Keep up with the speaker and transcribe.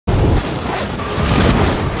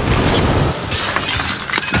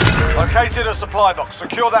Located a supply box.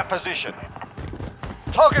 Secure that position.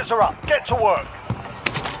 Targets are up. Get to work.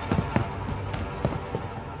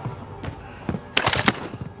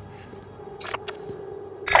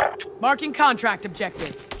 Marking contract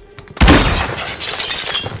objective.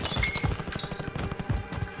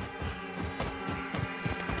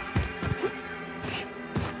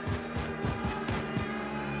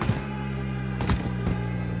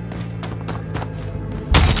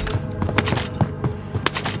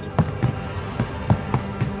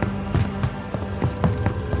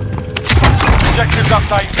 Objectives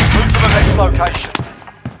updated. Move to the next location.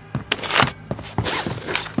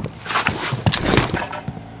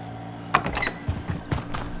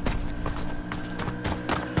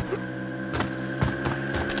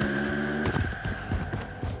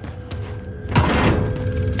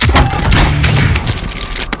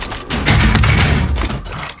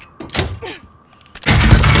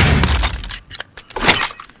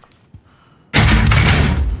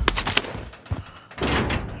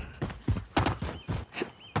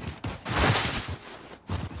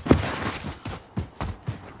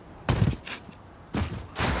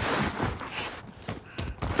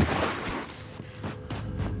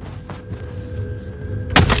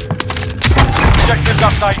 Objectives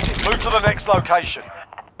updated. Move to the next location.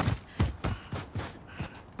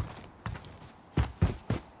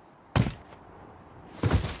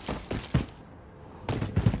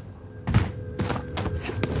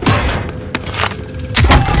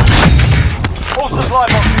 All supply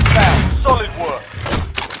boxes down. Solid work.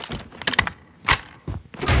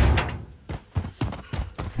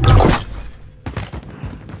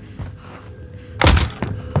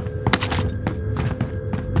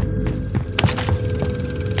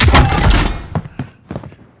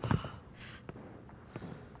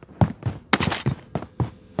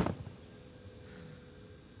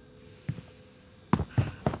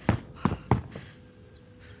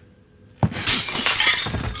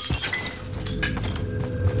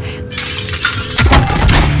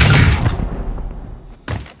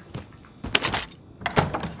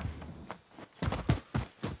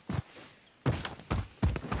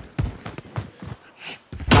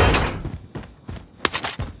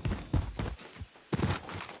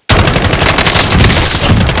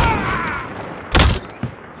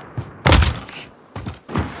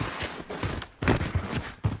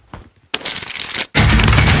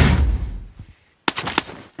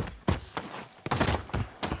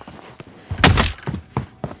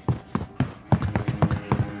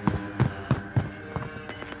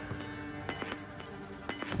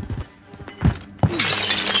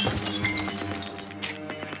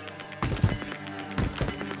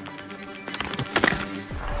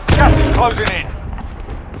 Gas is closing in.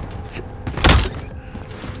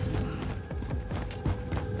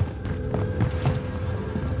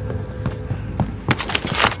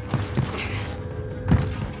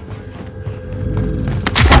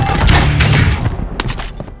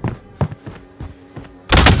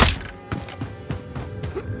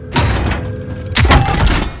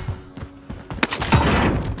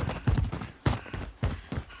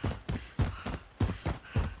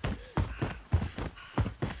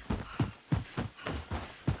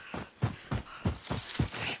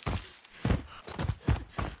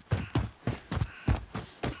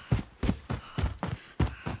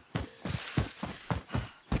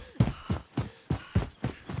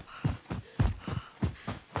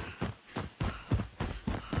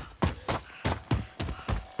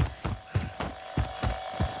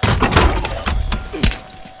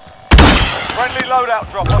 Friendly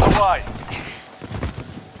loadout drop on the way.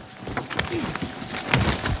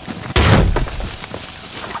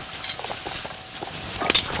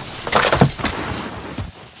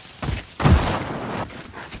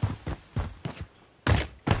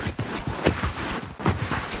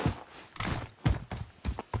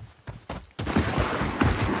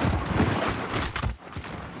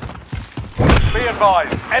 Be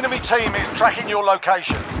advised, enemy team is tracking your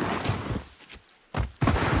location.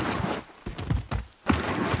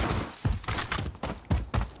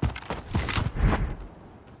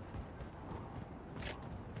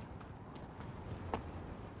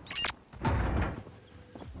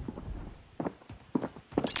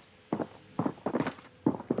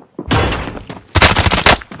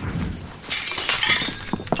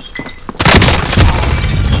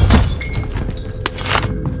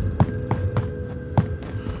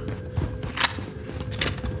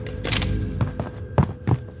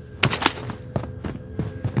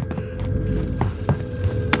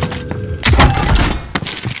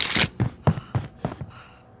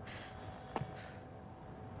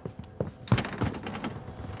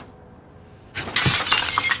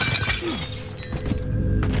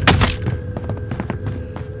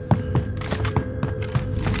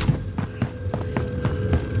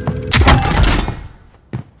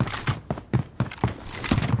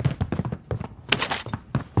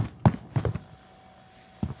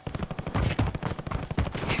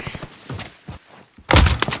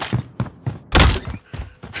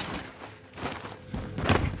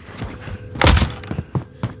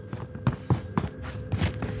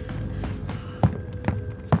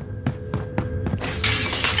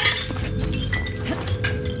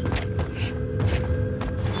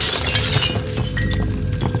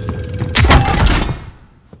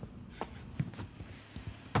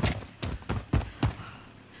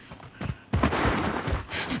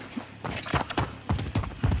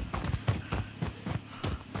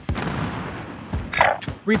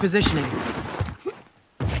 Repositioning.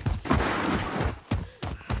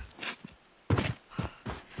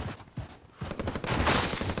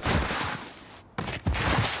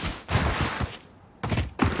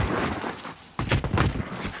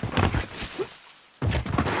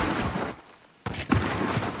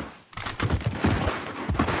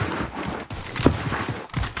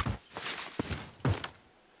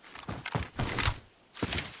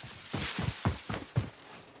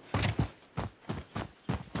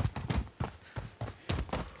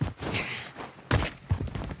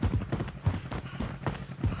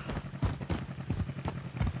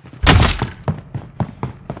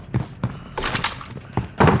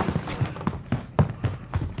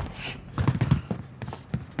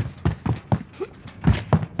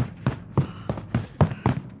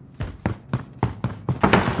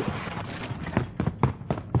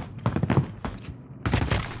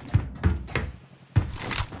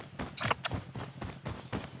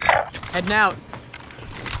 Heading out.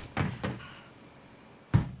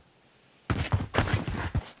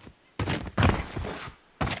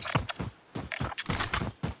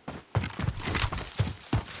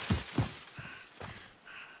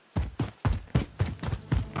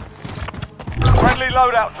 Friendly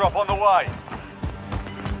loadout drop on the way.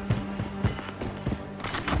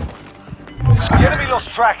 The enemy lost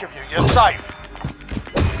track of you. You're safe.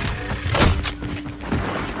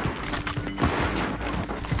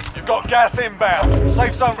 You've got gas inbound.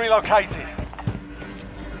 Safe zone relocated.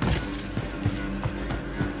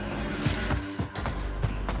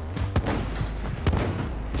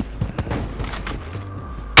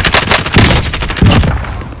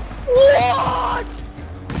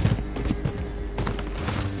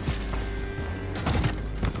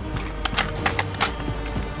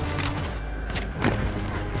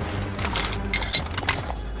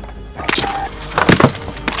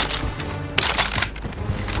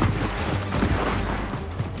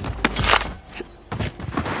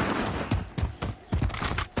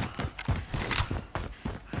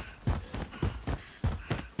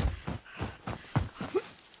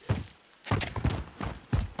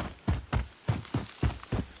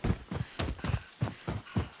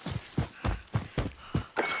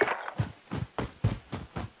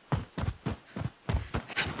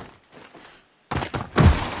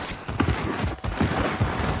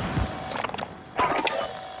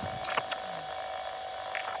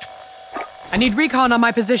 I need recon on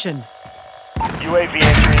my position. UAV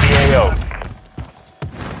entering the AO.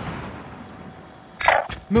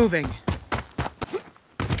 Moving.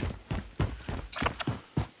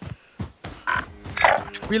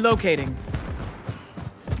 Relocating.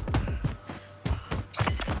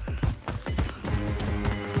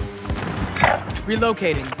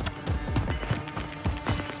 Relocating.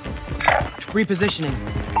 Repositioning.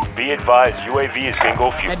 Be advised, UAV is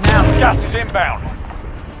bingo fuel. Heading out. Gas is inbound.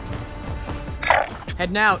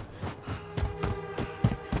 Heading out.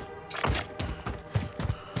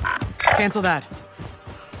 Cancel that.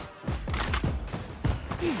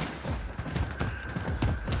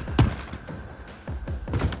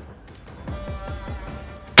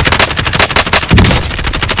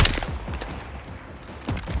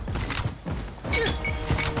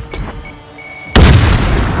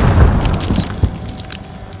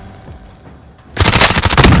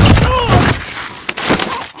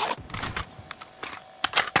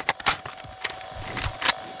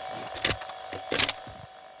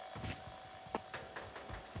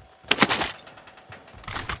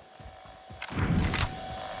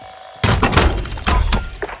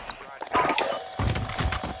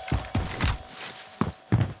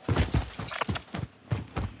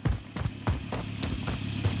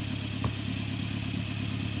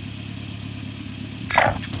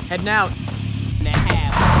 Heading out. And a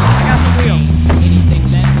half. I got the wheel. Anything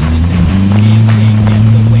less is just a damn shame. That's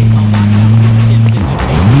the way. My watch out for chips is a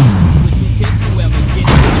baby. With your tips, whoever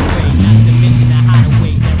gets in the way. Not to mention the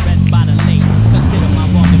hideaway that rests by the lake. Consider my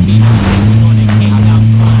walk to be the station on the cake. I'm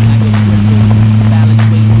fine like a cripple. Balance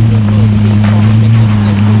way through the hood. Please call me Mr.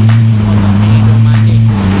 Sniffles. On the hand on my neck.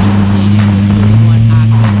 Needed whistle. One eye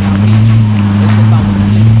closed, I'll hit you. As if I was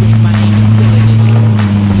slim quick, my aim is still in this show.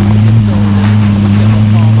 Lose your soul in it. Whichever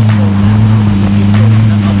form I'm holding.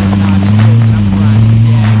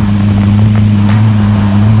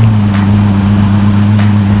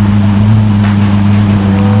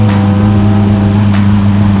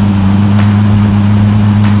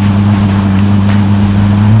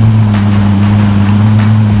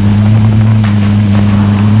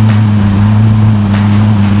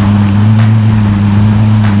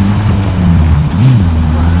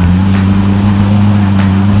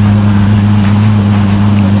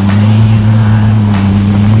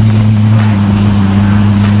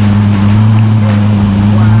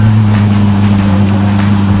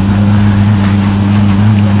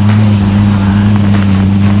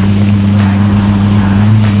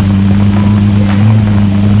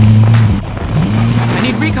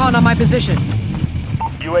 position.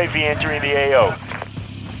 UAV entering the AO.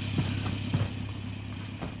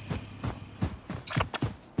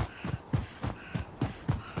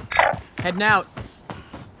 Heading out.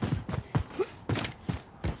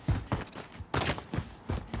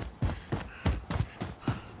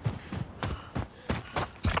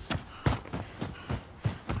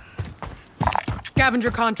 Scavenger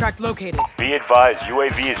contract located. Be advised,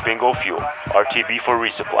 UAV is bingo fuel. RTB for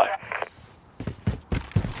resupply.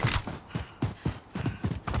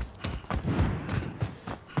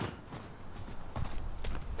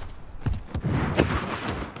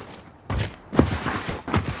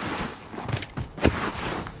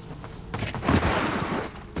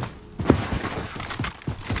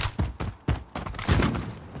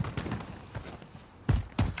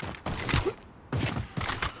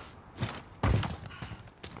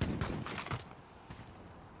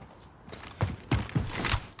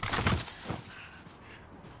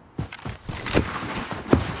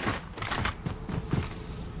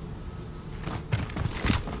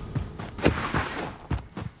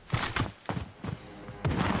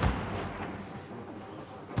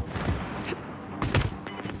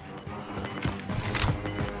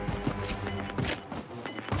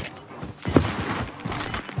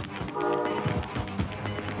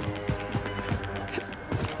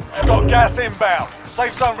 Got gas inbound.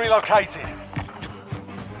 Safe zone relocated.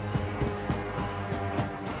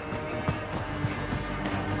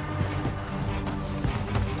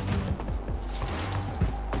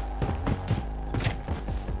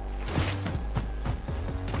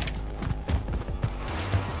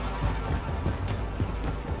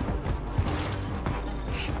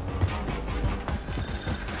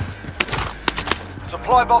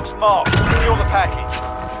 Supply box marked. Secure the package.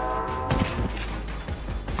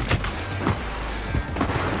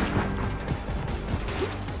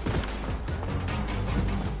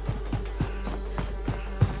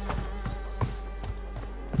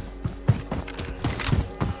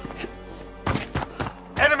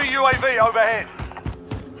 Enemy UAV overhead.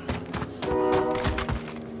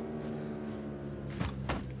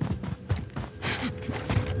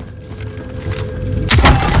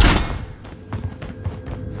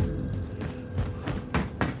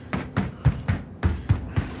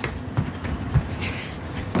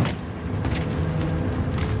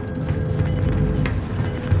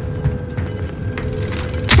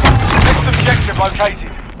 Next objective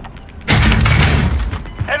located.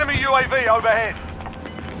 Enemy UAV overhead.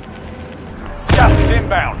 Gas is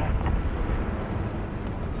inbound.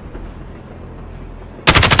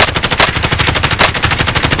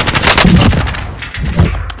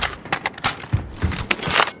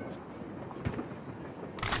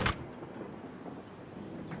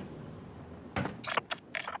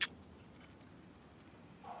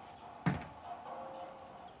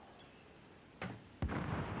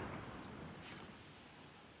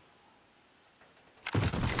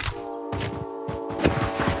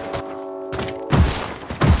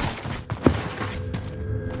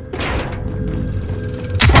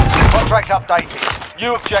 Contract updated.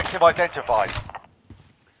 New objective identified.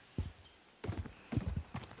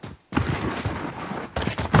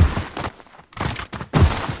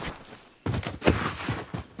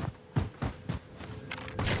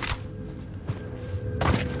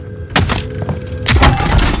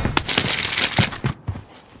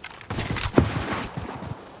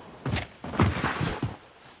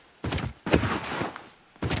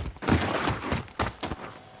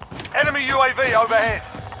 Enemy UAV overhead.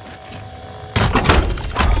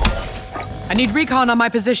 I need recon on my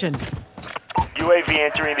position. UAV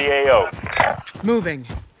entering the AO. Moving.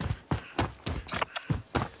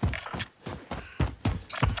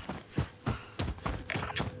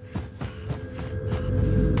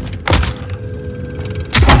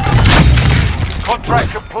 Contract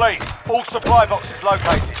complete. All supply boxes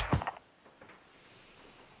located.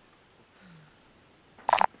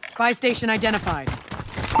 Buy station identified.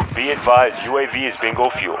 Be advised, UAV is bingo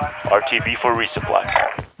fuel. RTB for resupply.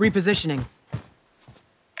 Repositioning.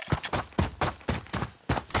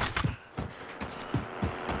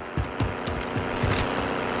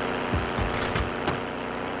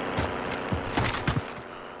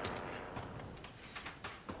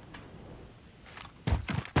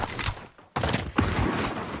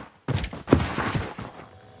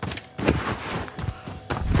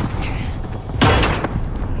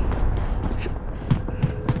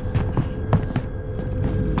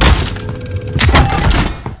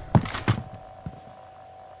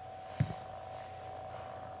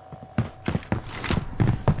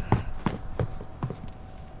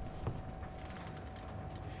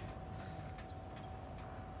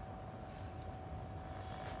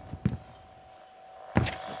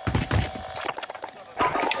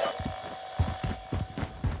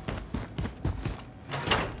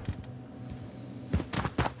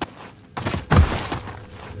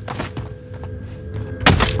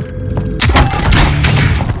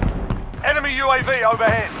 UAV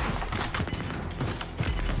overhead.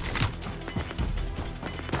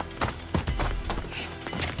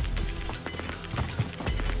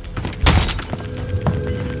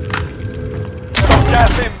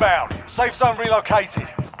 Gas inbound. Safe zone relocated.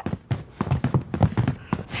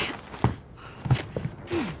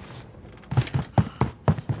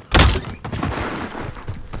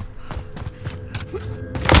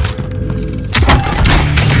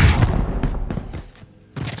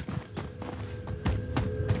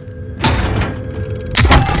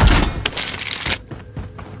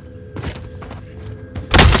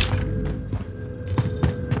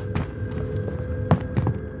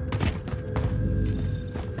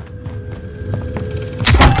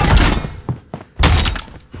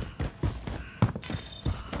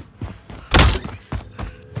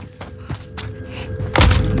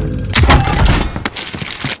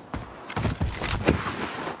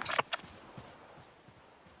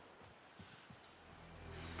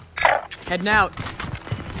 Heading out.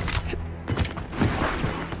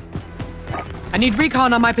 I need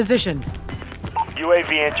recon on my position.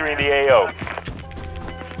 UAV entering the AO.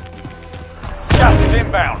 Gas is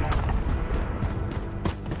inbound.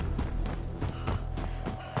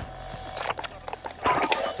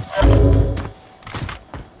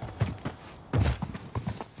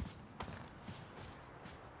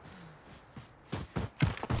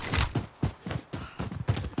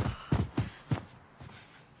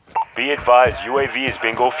 Be advised, UAV is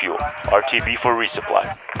bingo fuel. RTB for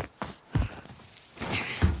resupply.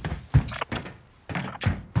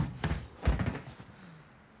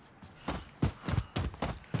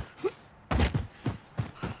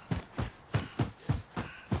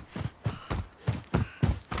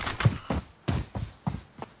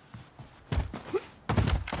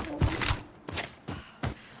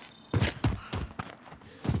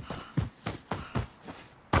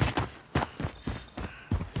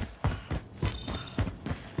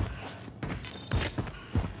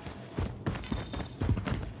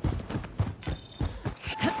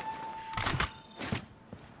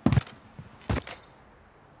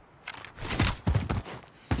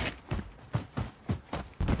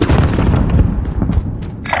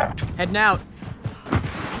 Heading out.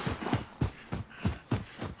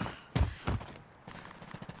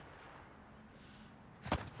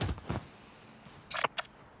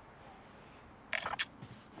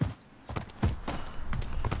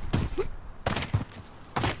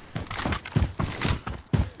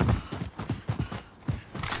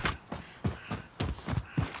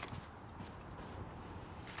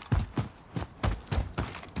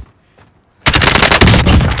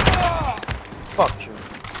 Fuck you.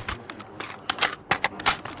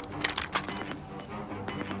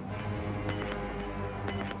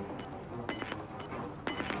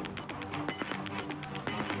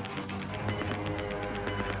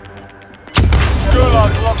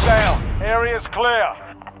 Gulag's locked down. Area's clear.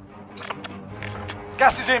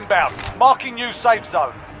 Gas is inbound. Marking new safe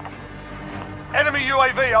zone. Enemy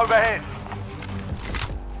UAV overhead.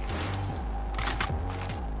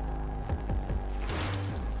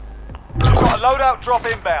 We've got a loadout drop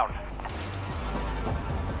inbound.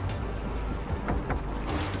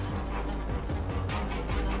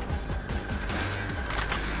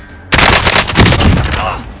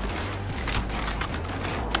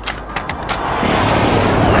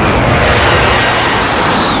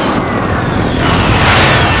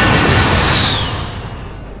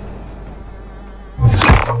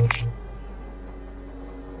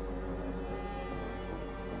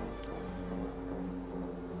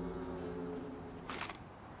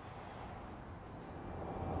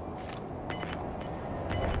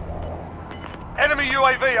 Enemy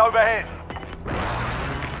UAV overhead.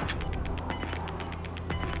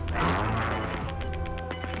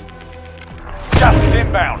 Gas is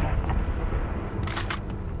inbound.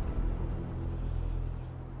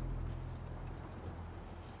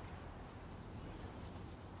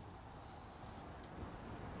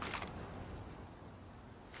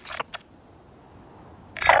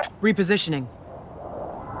 Repositioning.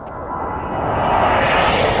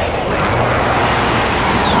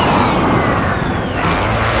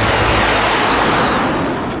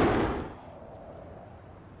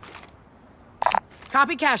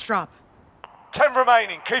 Copy cash drop. 10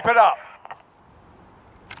 remaining. Keep it up.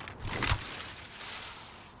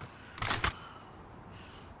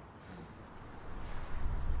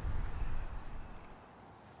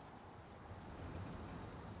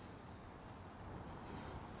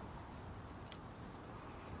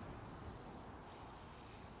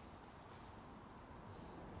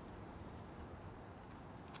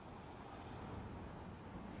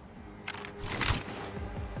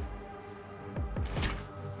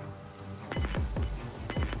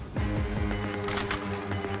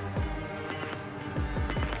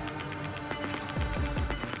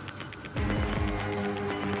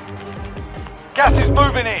 Gas is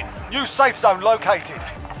moving in. New safe zone located.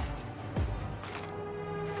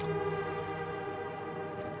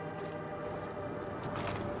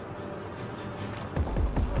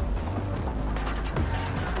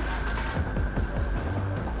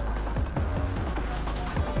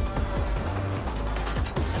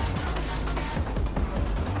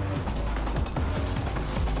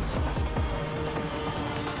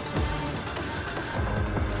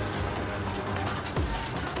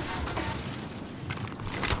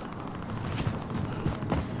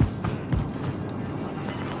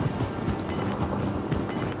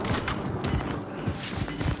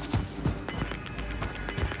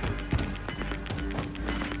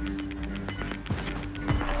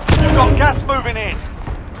 Got gas moving in.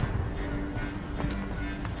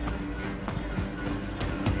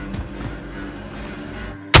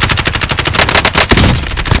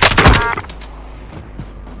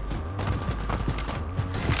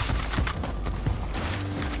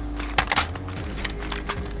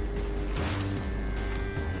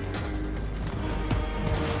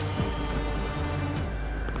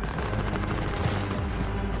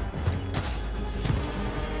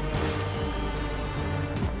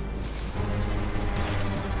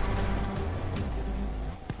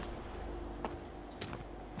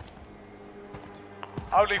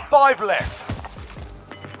 Only 5 left.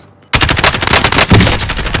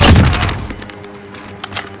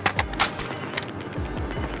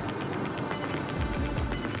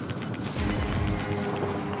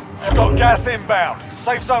 Got gas inbound.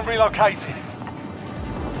 Safe zone relocated.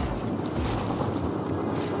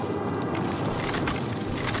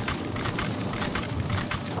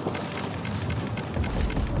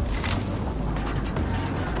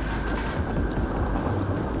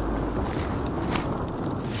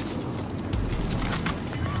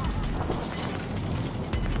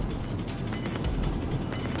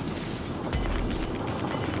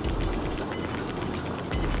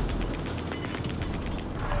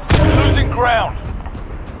 Ground.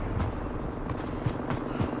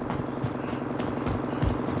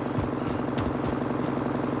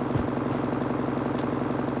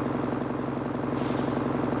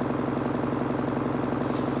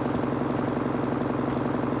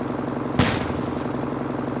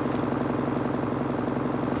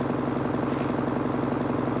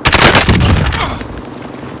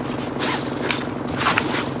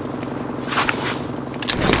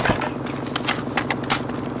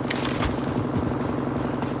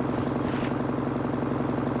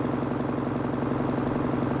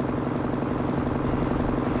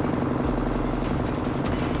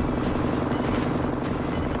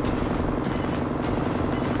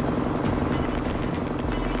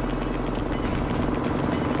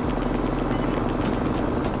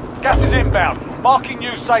 Gas is inbound. Marking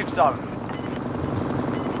new safe zone.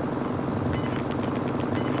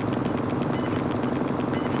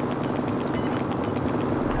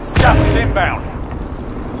 Gas is inbound.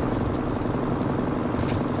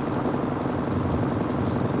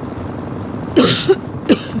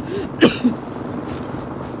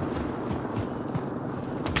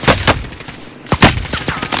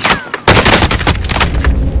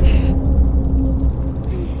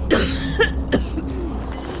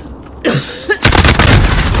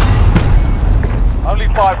 Only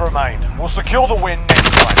 5 remain. We'll secure the win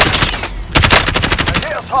next time. They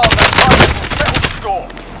hit us hard now.